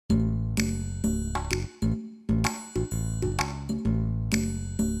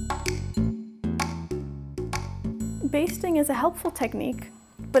Basting is a helpful technique,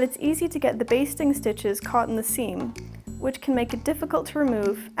 but it's easy to get the basting stitches caught in the seam, which can make it difficult to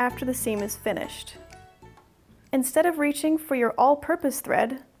remove after the seam is finished. Instead of reaching for your all-purpose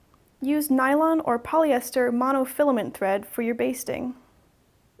thread, use nylon or polyester monofilament thread for your basting.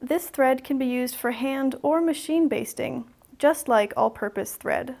 This thread can be used for hand or machine basting, just like all-purpose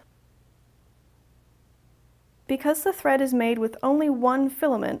thread. Because the thread is made with only one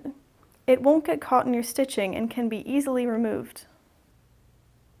filament, it won't get caught in your stitching and can be easily removed.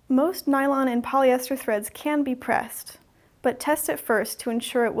 Most nylon and polyester threads can be pressed, but test it first to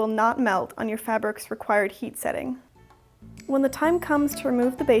ensure it will not melt on your fabric's required heat setting. When the time comes to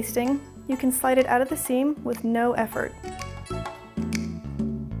remove the basting, you can slide it out of the seam with no effort.